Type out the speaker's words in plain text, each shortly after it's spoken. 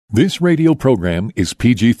This radio program is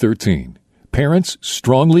PG-13. Parents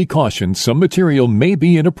strongly caution some material may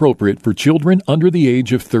be inappropriate for children under the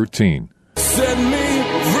age of 13. Set me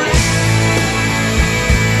free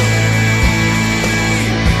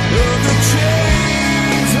of the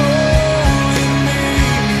chains holding me.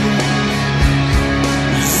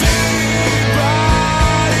 Is anybody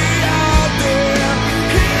out there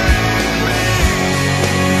hearing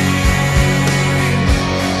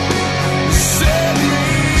me? Set me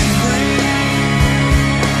free.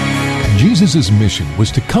 Jesus' mission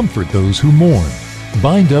was to comfort those who mourn,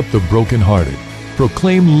 bind up the brokenhearted,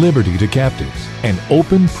 proclaim liberty to captives, and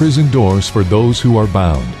open prison doors for those who are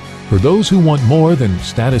bound. For those who want more than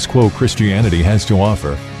status quo Christianity has to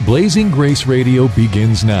offer, Blazing Grace Radio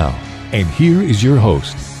begins now. And here is your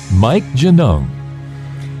host, Mike Janung.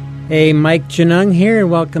 Hey, Mike Janung here,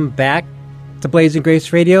 and welcome back to Blazing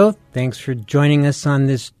Grace Radio. Thanks for joining us on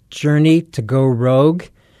this journey to go rogue.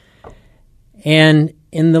 And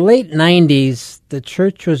in the late 90s, the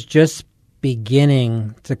church was just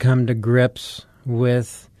beginning to come to grips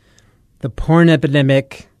with the porn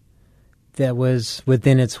epidemic that was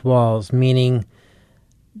within its walls, meaning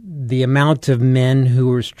the amount of men who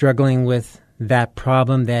were struggling with that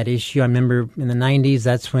problem, that issue. I remember in the 90s,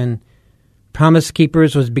 that's when Promise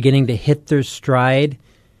Keepers was beginning to hit their stride.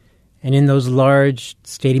 And in those large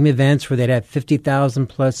stadium events where they'd have 50,000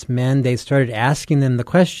 plus men, they started asking them the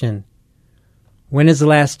question, when is the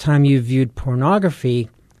last time you viewed pornography?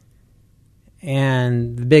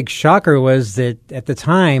 And the big shocker was that at the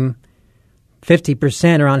time,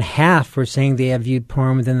 50%, around half, were saying they have viewed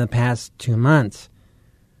porn within the past 2 months.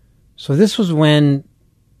 So this was when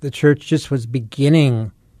the church just was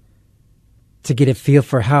beginning to get a feel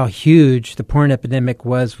for how huge the porn epidemic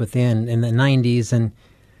was within in the 90s. And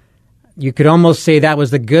you could almost say that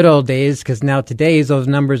was the good old days, because now today's those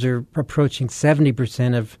numbers are approaching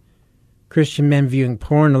 70% of Christian men viewing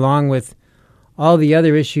porn, along with all the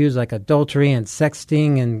other issues like adultery and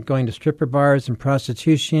sexting and going to stripper bars and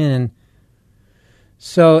prostitution. And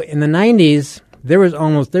so in the 90s, there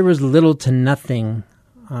was little to nothing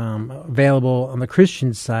available on the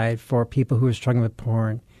Christian side for people who were struggling with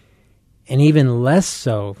porn, and even less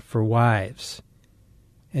so for wives.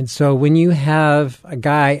 And so when you have a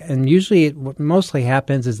guy, and usually what mostly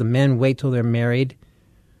happens is the men wait till they're married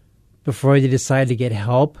before they decide to get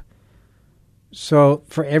help. So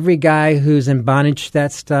for every guy who's in bondage to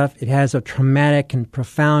that stuff, it has a traumatic and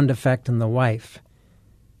profound effect on the wife.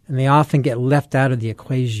 And they often get left out of the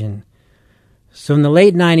equation. So in the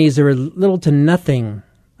late 90s, there was little to nothing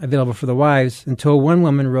available for the wives until one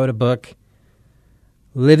woman wrote a book,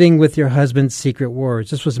 Living with Your Husband's Secret Wars.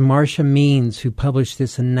 This was Marcia Means, who published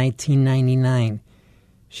this in 1999.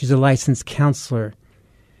 She's a licensed counselor.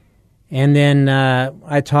 And then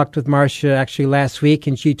I talked with Marcia actually last week,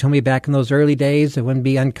 and she told me back in those early days it wouldn't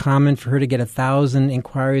be uncommon for her to get 1,000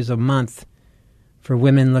 inquiries a month for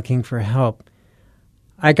women looking for help.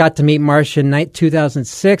 I got to meet Marcia in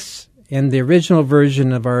 2006 in the original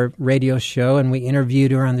version of our radio show, and we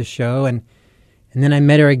interviewed her on the show. And then I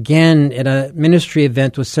met her again at a ministry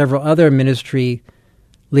event with several other ministry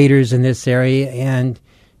leaders in this area, and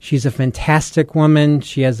she's a fantastic woman.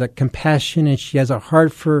 She has a compassion, and she has a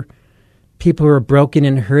heart for people who are broken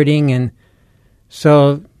and hurting. And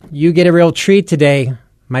so you get a real treat today,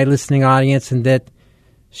 my listening audience, and that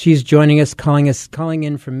she's joining us, calling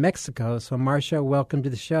in from Mexico. So Marcia, welcome to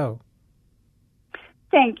the show.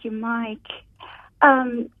 Thank you, Mike.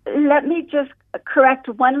 Let me just correct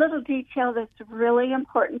one little detail that's really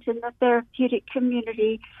important in the therapeutic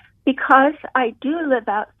community. Because I do live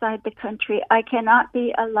outside the country, I cannot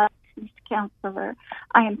be a licensed counselor.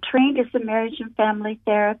 I am trained as a marriage and family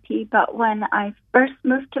therapy, but when I first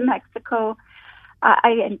moved to Mexico,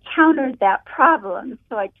 I encountered that problem.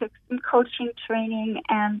 So I took some coaching training,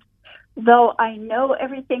 and though I know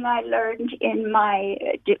everything I learned in my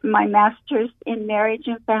master's in marriage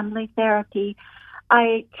and family therapy,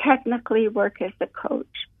 I technically work as a coach.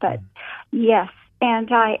 But yes, and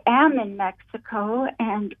I am in Mexico,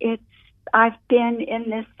 and I've been in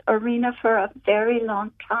this arena for a very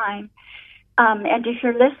long time. And if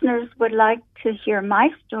your listeners would like to hear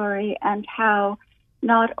my story and how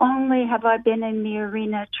not only have I been in the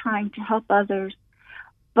arena trying to help others,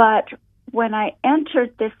 but when I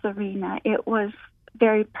entered this arena, it was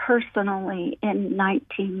very personally in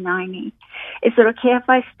 1990. Is it okay if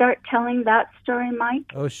I start telling that story,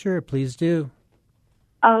 Mike? Oh, sure. Please do.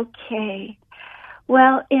 Okay.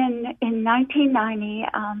 Well, in 1990,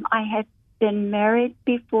 I had been married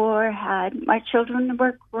before, my children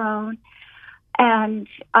were grown, and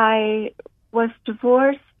I was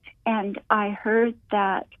divorced, and I heard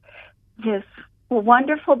that this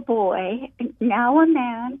wonderful boy, now a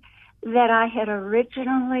man, that I had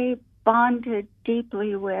originally bonded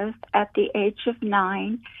deeply with at the age of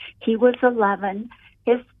 9. He was 11.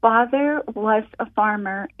 His father was a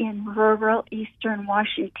farmer in rural eastern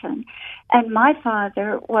Washington, and my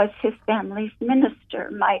father was his family's minister.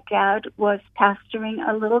 My dad was pastoring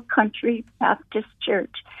a little country Baptist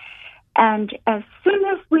church. And as soon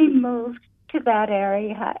as we moved to that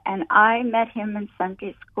area and I met him in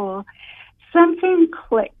Sunday school, something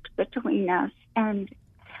clicked between us. And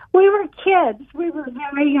we were kids. We were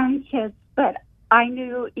very young kids, but I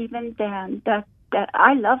knew even then that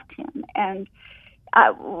I loved him. And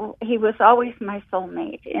he was always my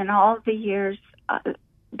soulmate. In all the years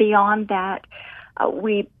beyond that,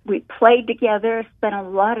 we played together, spent a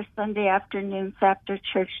lot of Sunday afternoons after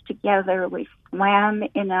church together. We swam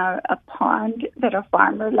in a pond that a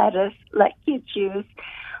farmer let kids use.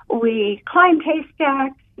 We climbed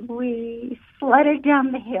haystacks. We sledded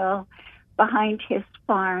down the hill behind his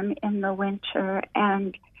farm in the winter.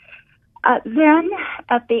 And then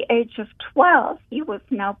at the age of 12, he was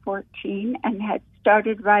now 14 and had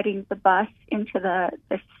started riding the bus into the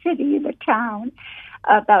city, the town,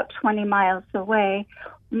 about 20 miles away.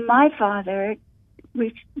 My father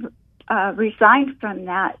resigned from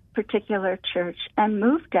that particular church and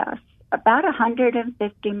moved us about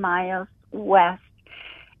 150 miles west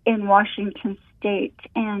in Washington State.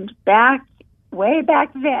 And way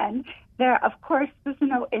back then, there, of course, was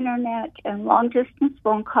no internet, and long-distance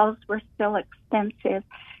phone calls were still expensive.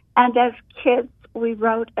 And as kids, we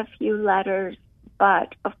wrote a few letters,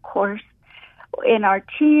 but, of course, in our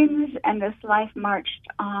teens and as life marched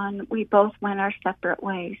on, we both went our separate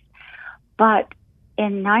ways. But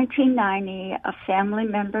in 1990, a family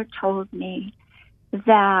member told me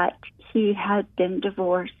that he had been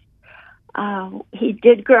divorced. He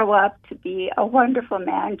did grow up to be a wonderful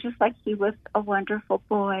man, just like he was a wonderful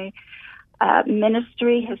boy.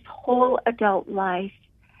 Ministry his whole adult life.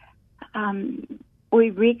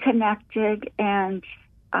 We reconnected, and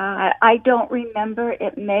I don't remember.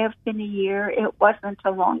 It may have been a year. It wasn't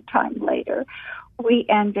a long time later. We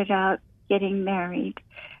ended up getting married.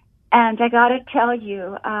 And I got to tell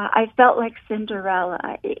you, I felt like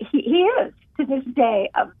Cinderella. He is, to this day,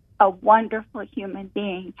 a wonderful human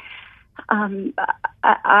being.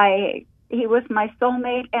 He was my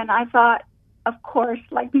soulmate, and I thought, of course,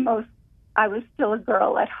 like most, I was still a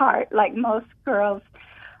girl at heart, like most girls.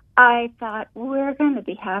 I thought, we're going to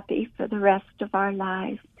be happy for the rest of our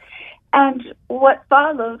lives. And what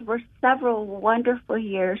followed were several wonderful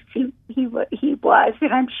years. He was,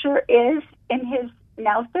 and I'm sure is, in his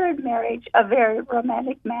now third marriage, a very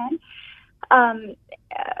romantic man.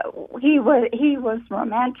 He was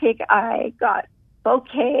romantic. I got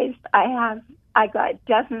bouquets. I got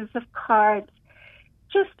dozens of cards.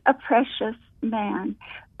 Just a precious man.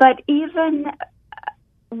 But even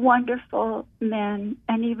wonderful men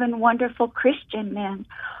and even wonderful Christian men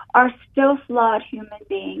are still flawed human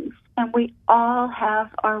beings, and we all have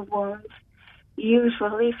our wounds,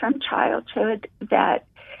 usually from childhood, that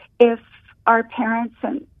if our parents,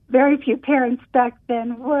 and very few parents back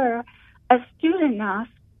then were, astute enough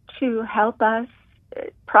to help us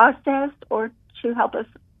process or to help us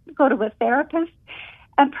go to a therapist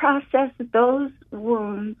and process those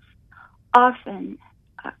wounds, often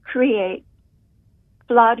create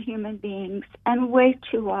flawed human beings, and way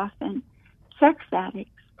too often sex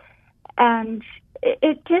addicts. And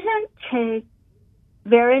it didn't take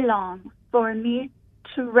very long for me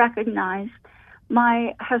to recognize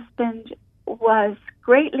my husband was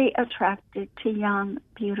greatly attracted to young,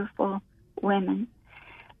 beautiful women.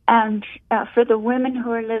 And for the women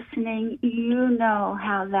who are listening, you know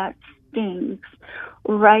how that stings,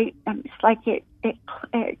 right? And it's like it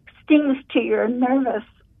stings to your nervous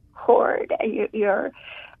cord,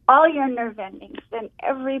 all your nerve endings, and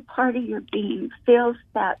every part of your being feels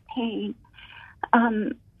that pain.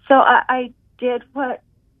 So I did what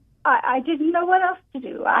I didn't know what else to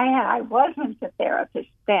do. I wasn't a therapist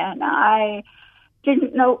then. I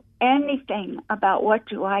didn't know anything about what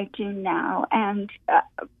do I do now. And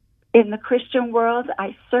in the Christian world,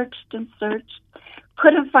 I searched and searched,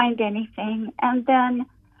 couldn't find anything. And then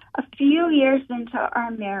a few years into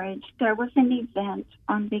our marriage, there was an event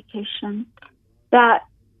on vacation that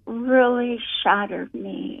really shattered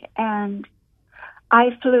me. And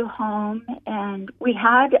I flew home, and we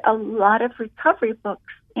had a lot of recovery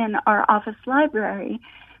books in our office library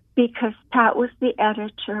because Pat was the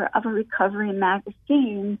editor of a recovery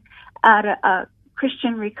magazine at a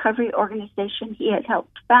Christian recovery organization he had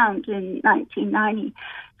helped found in 1990.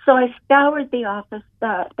 So I scoured the office.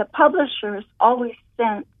 The publishers always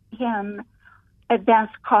sent him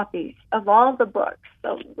advanced copies of all the books.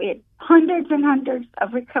 So we had hundreds and hundreds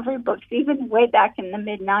of recovery books, even way back in the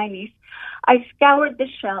mid-'90s. I scoured the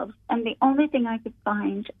shelves, and the only thing I could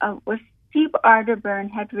find was Steve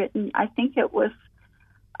Arterburn had written, I think it was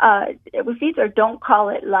either Don't Call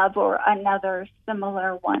It Love or another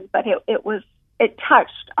similar one, but it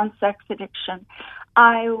touched on sex addiction.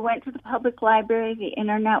 I went to the public library. The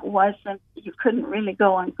internet you couldn't really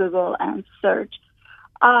go on Google and search.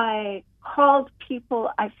 I called people.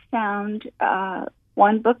 I found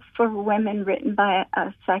one book for women written by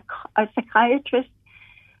a psychiatrist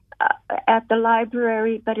at the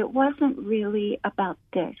library, but it wasn't really about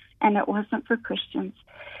this, and it wasn't for Christians.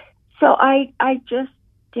 So I just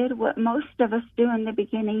did what most of us do in the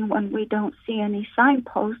beginning when we don't see any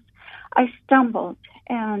signposts. I stumbled,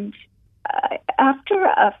 and after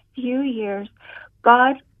a few years,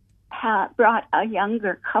 God had brought a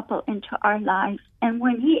younger couple into our lives. And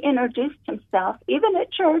when he introduced himself, even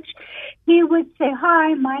at church, he would say,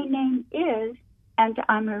 "Hi, my name is," and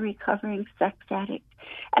I'm a recovering sex addict.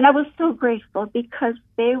 And I was so grateful because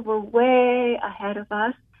they were way ahead of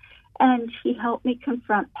us. And he helped me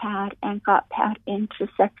confront Pat and got Pat into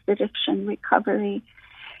sex addiction recovery.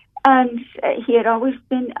 And he had always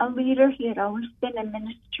been a leader. He had always been in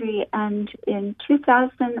ministry. And in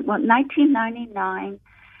 1999,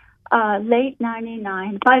 late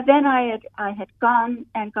 99, by then I had gone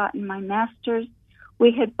and gotten my master's.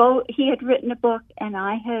 He had written a book, and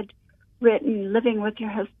I had written Living with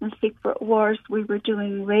Your Husband's Secret Wars. We were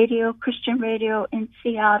doing Christian radio in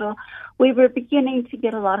Seattle. We were beginning to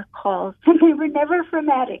get a lot of calls, and they were never from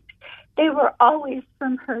addicts. They were always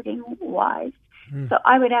from hurting wives. So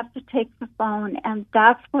I would have to take the phone, and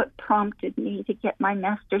that's what prompted me to get my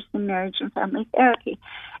master's in marriage and family therapy.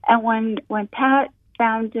 And when Pat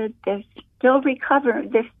founded this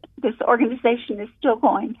organization is still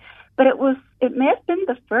going, but it may have been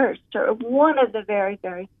the first or one of the very,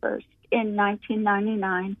 very first in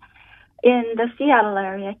 1999 in the Seattle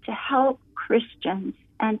area to help Christians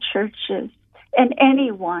and churches and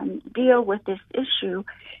anyone deal with this issue.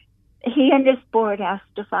 He and his board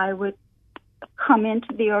asked if I would come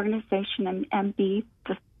into the organization and be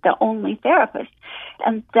the only therapist.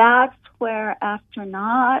 And that's where, after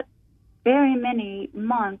not very many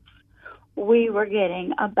months, we were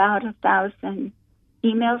getting about 1,000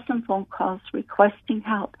 emails and phone calls requesting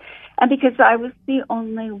help. And because I was the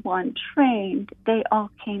only one trained, they all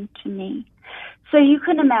came to me. So you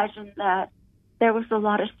can imagine that there was a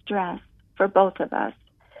lot of stress for both of us.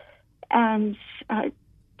 And it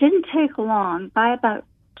didn't take long. By about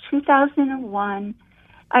 2001,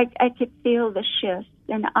 I could feel the shift,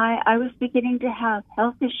 and I was beginning to have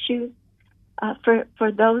health issues.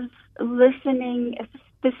 For those listening,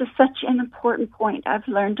 this is such an important point I've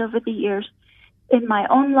learned over the years in my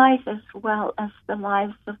own life as well as the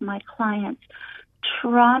lives of my clients.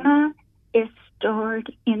 Trauma is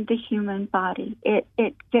stored in the human body. It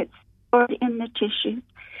gets stored in the tissues.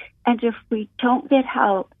 And if we don't get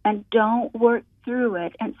help and don't work through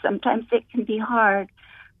it, and sometimes it can be hard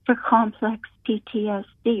for complex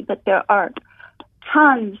PTSD, but there are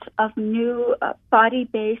tons of new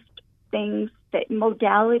body-based things,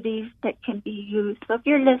 modalities that can be used. So if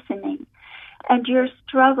you're listening and you're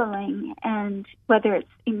struggling, and whether it's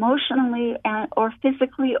emotionally or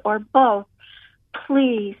physically or both,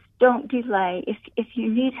 please don't delay. If you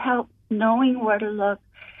need help knowing where to look,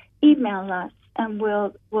 email us and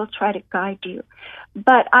we'll try to guide you.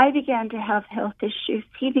 But I began to have health issues.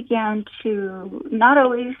 He began to not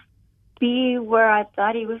always be where I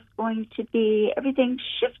thought he was going to be. Everything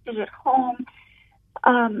shifted at home.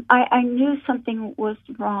 I knew something was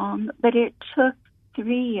wrong, but it took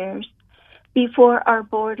 3 years before our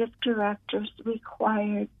board of directors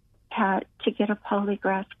required Pat to get a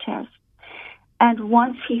polygraph test. And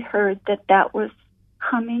once he heard that was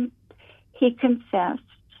coming, he confessed.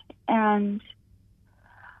 And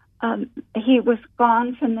he was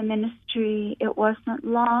gone from the ministry. It wasn't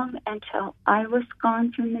long until I was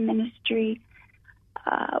gone from the ministry.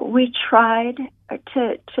 We tried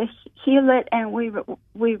to heal it, and we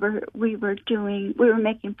were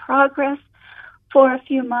making progress for a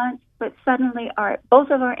few months, but suddenly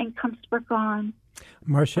both of our incomes were gone.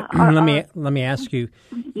 Marcia, let me ask you.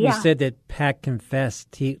 Yeah. You said that Pat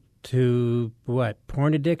confessed to what,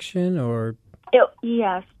 porn addiction or?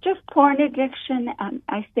 Yes, just porn addiction, and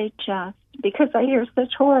I say just because I hear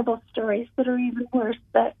such horrible stories that are even worse.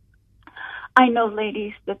 But I know,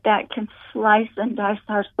 ladies, that can slice and dice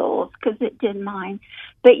our souls, because it did mine.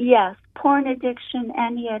 But yes, porn addiction,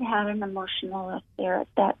 and he had an emotional affair at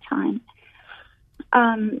that time.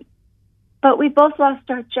 But we both lost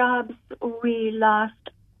our jobs. We lost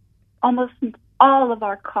almost all of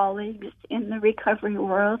our colleagues in the recovery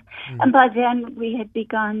world. And by then we had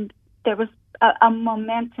begun, there was a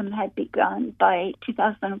momentum had begun by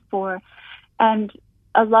 2004. And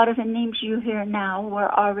a lot of the names you hear now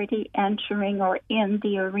were already entering or in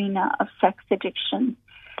the arena of sex addiction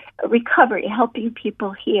recovery, helping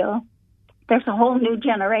people heal. There's a whole new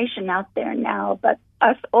generation out there now, but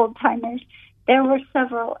us old-timers, there were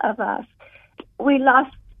several of us. We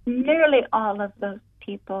lost nearly all of those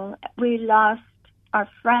people. We lost our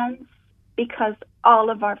friends because all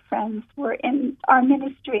of our friends were in our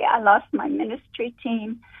ministry. I lost my ministry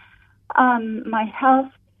team, my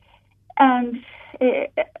health, and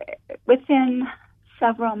within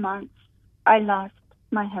several months, I lost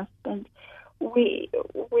my husband. We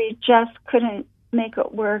just couldn't make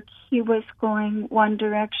it work. He was going one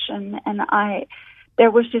direction, and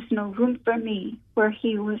there was just no room for me where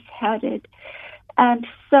he was headed. And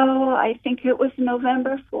so I think it was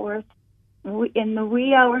November 4th, in the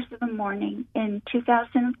wee hours of the morning in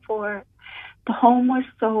 2004, the home was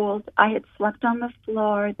sold. I had slept on the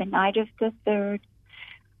floor the night of the 3rd.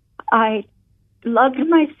 I lugged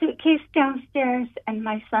my suitcase downstairs, and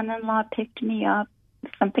my son-in-law picked me up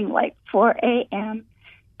something like 4 a.m.,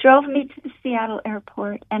 drove me to the Seattle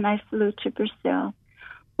airport, and I flew to Brazil,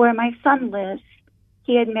 where my son lives.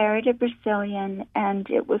 He had married a Brazilian, and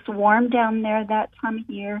it was warm down there that time of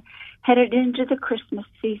year, headed into the Christmas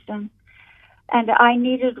season. And I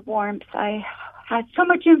needed warmth. I had so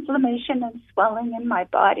much inflammation and swelling in my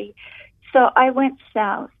body. So I went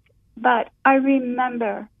south. But I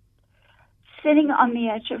remember sitting on the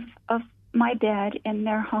edge of my bed in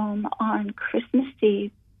their home on Christmas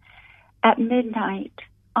Eve at midnight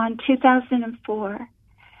on 2004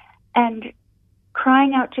 and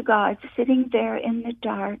crying out to God, sitting there in the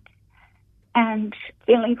dark and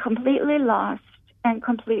feeling completely lost and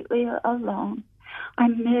completely alone. I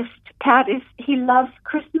missed Pat. He loves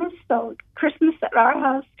Christmas, so Christmas at our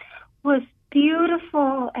house was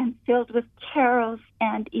beautiful and filled with carols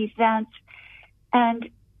and events, and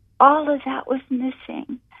all of that was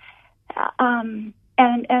missing.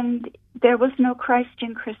 And there was no Christ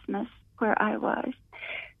in Christmas where I was.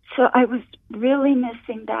 So I was really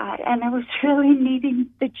missing that, and I was really needing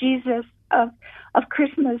the Jesus of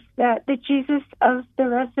Christmas, the Jesus of the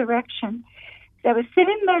resurrection. I was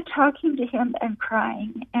sitting there talking to him and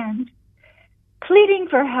crying and pleading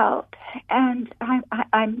for help. And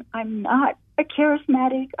I'm not a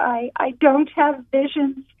charismatic. I don't have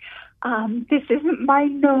visions. This isn't my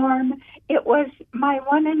norm. It was my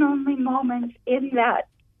one and only moment in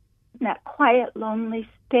that quiet, lonely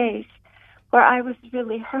space where I was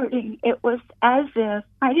really hurting. It was as if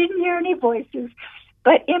I didn't hear any voices,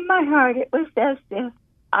 but in my heart it was as if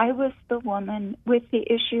I was the woman with the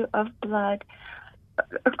issue of blood,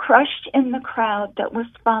 crushed in the crowd that was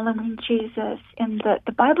following Jesus in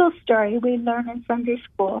the Bible story we learn in Sunday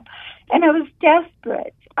school. And I was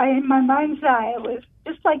desperate. In my mind's eye, it was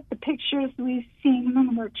just like the pictures we've seen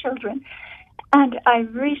when we're children. And I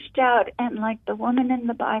reached out, and like the woman in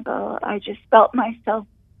the Bible, I just felt myself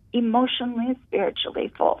emotionally and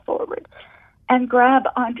spiritually fall forward and grab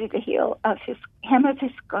onto the hem of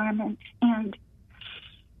his garment, and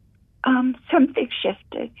something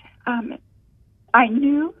shifted. I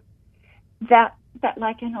knew that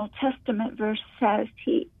like an Old Testament verse says,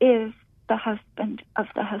 he is the husband of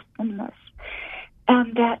the husbandless,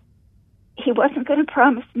 and that he wasn't going to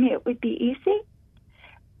promise me it would be easy,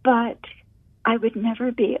 but I would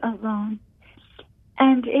never be alone.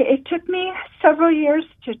 And it took me several years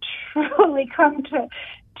to truly come to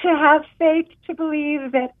have faith, to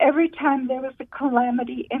believe that every time there was a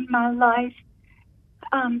calamity in my life,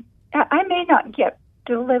 I may not get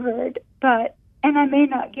delivered, and I may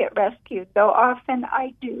not get rescued, though often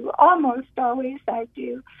I do. Almost always I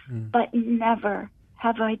do. But never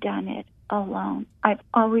have I done it alone. I've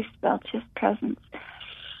always felt his presence.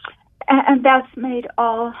 And that's made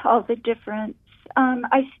all the difference.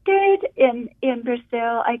 I stayed in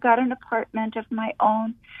Brazil. I got an apartment of my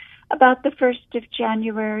own about the 1st of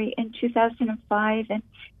January in 2005, and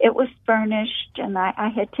it was furnished, and I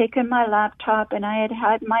had taken my laptop, and I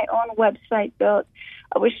had my own website built.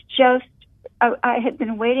 I had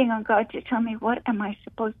been waiting on God to tell me, what am I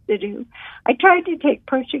supposed to do? I tried to take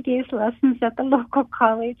Portuguese lessons at the local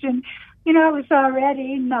college, and, I was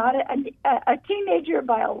already not a teenager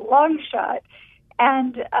by a long shot,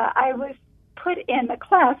 and I was put in a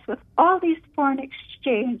class with all these foreign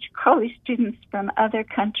exchange college students from other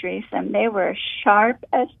countries, and they were sharp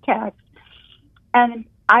as tacks. And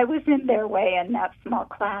I was in their way in that small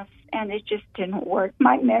class, and it just didn't work.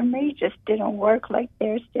 My memory just didn't work like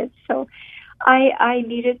theirs did. So I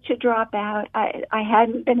needed to drop out. I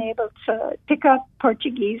hadn't been able to pick up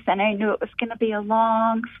Portuguese, and I knew it was going to be a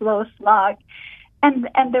long, slow slog. And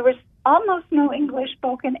there was almost no English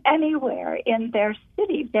spoken anywhere in their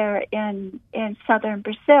city there in southern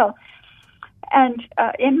Brazil. And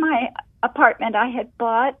in my apartment, I had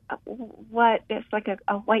bought what is like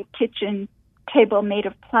a white kitchen table made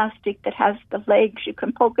of plastic that has the legs you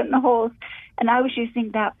can poke in the holes. And I was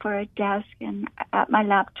using that for a desk and at my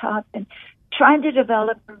laptop and trying to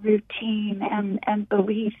develop a routine and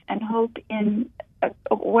belief and hope in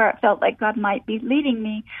where it felt like God might be leading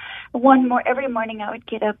me. Every morning I would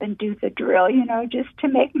get up and do the drill, just to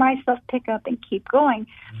make myself pick up and keep going.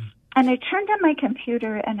 And I turned on my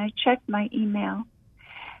computer and I checked my email.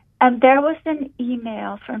 And there was an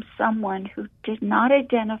email from someone who did not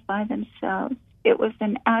identify themselves. It was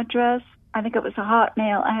an address. I think it was a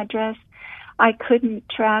Hotmail address I couldn't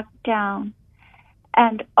track down.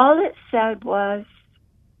 And all it said was,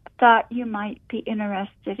 thought you might be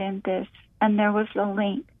interested in this. And there was a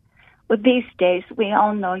link. Well, these days, we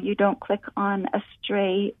all know you don't click on a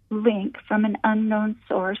stray link from an unknown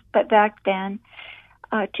source. But back then,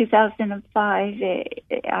 2005,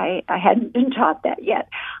 I hadn't been taught that yet.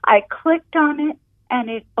 I clicked on it, and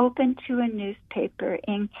it opened to a newspaper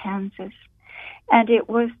in Kansas. And it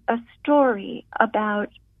was a story about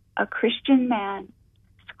a Christian man,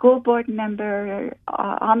 school board member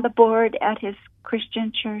on the board at his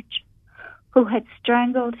Christian church, who had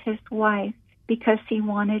strangled his wife because he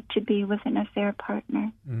wanted to be with an affair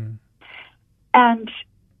partner. And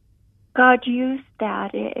God used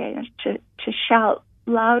that to shout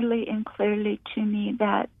loudly and clearly to me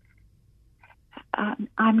that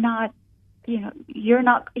I'm not, you're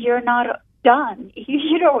not done.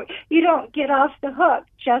 You don't get off the hook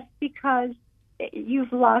just because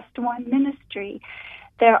you've lost one ministry.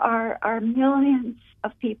 There are millions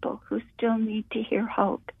of people who still need to hear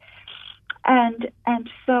hope. And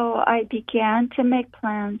so I began to make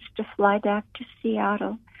plans to fly back to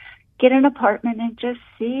Seattle, get an apartment, and just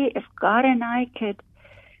see if God and I could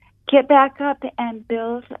get back up and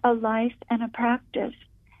build a life and a practice.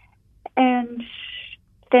 And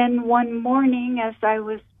then one morning, as I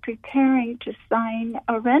was preparing to sign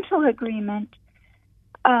a rental agreement,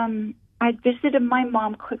 I visited my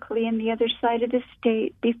mom quickly in the other side of the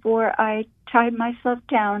state before I tied myself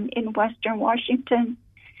down in Western Washington.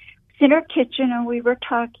 In her kitchen, and we were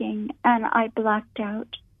talking, and I blacked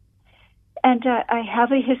out. And I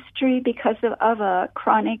have a history because of a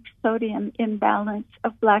chronic sodium imbalance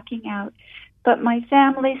of blacking out. But my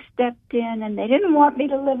family stepped in, and they didn't want me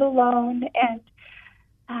to live alone. And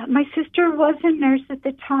my sister was a nurse at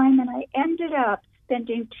the time, and I ended up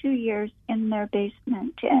spending 2 years in their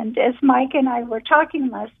basement. And as Mike and I were talking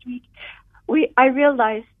last week, I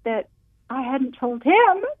realized that I hadn't told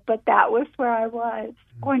him, but that was where I was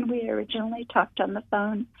when we originally talked on the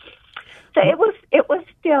phone. So it was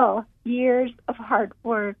still years of hard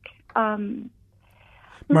work.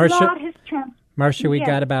 Marcia, we Yes.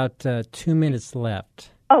 got about 2 minutes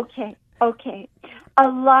left. Okay. A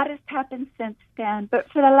lot has happened since then, but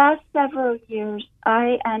for the last several years,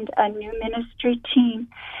 I and a new ministry team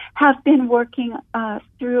have been working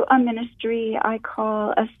through a ministry I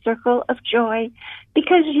call a Circle of Joy,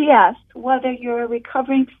 because yes, whether you're a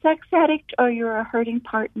recovering sex addict or you're a hurting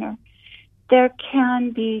partner, there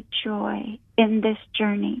can be joy in this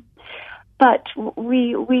journey. But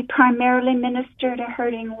we primarily minister to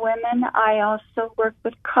hurting women. I also work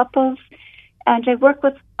with couples, and I work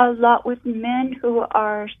a lot with men who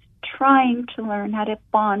are trying to learn how to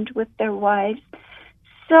bond with their wives.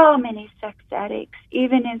 So many sex addicts,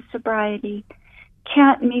 even in sobriety,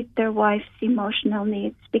 can't meet their wife's emotional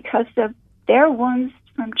needs because of their wounds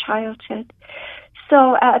from childhood.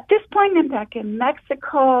 So at this point, I'm back in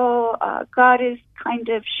Mexico. God is kind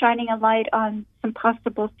of shining a light on some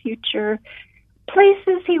possible future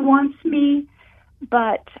places He wants me,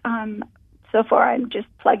 but so far I'm just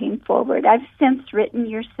plugging forward. I've since written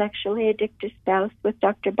Your Sexually Addicted Spouse with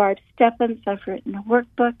Dr. Barb Stephens. I've written a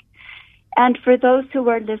workbook. And for those who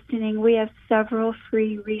are listening, we have several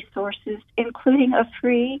free resources, including a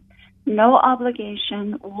free, no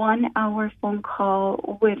obligation, 1-hour phone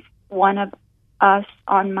call with one of us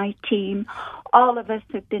on my team. All of us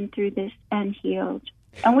have been through this and healed.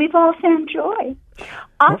 And we've all found joy,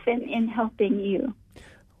 often in helping you.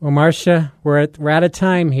 Well, Marcia, we're out of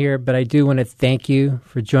time here, but I do want to thank you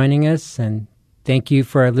for joining us, and thank you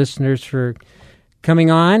for our listeners for coming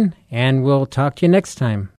on, and we'll talk to you next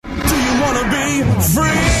time. Do you want to be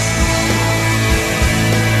free?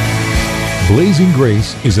 Blazing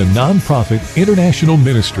Grace is a non-profit international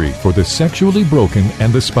ministry for the sexually broken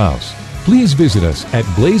and the spouse. Please visit us at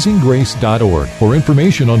blazinggrace.org for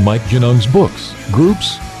information on Mike Genung's books,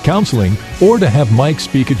 groups, counseling, or to have Mike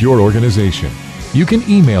speak at your organization. You can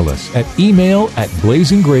email us at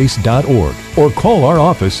email@blazinggrace.org or call our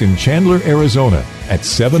office in Chandler, Arizona at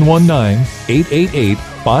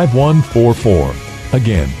 719-888-5144.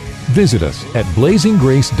 Again, visit us at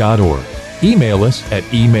blazinggrace.org. Email us at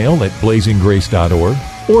email@blazinggrace.org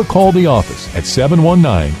or call the office at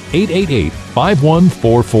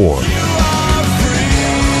 719-888-5144.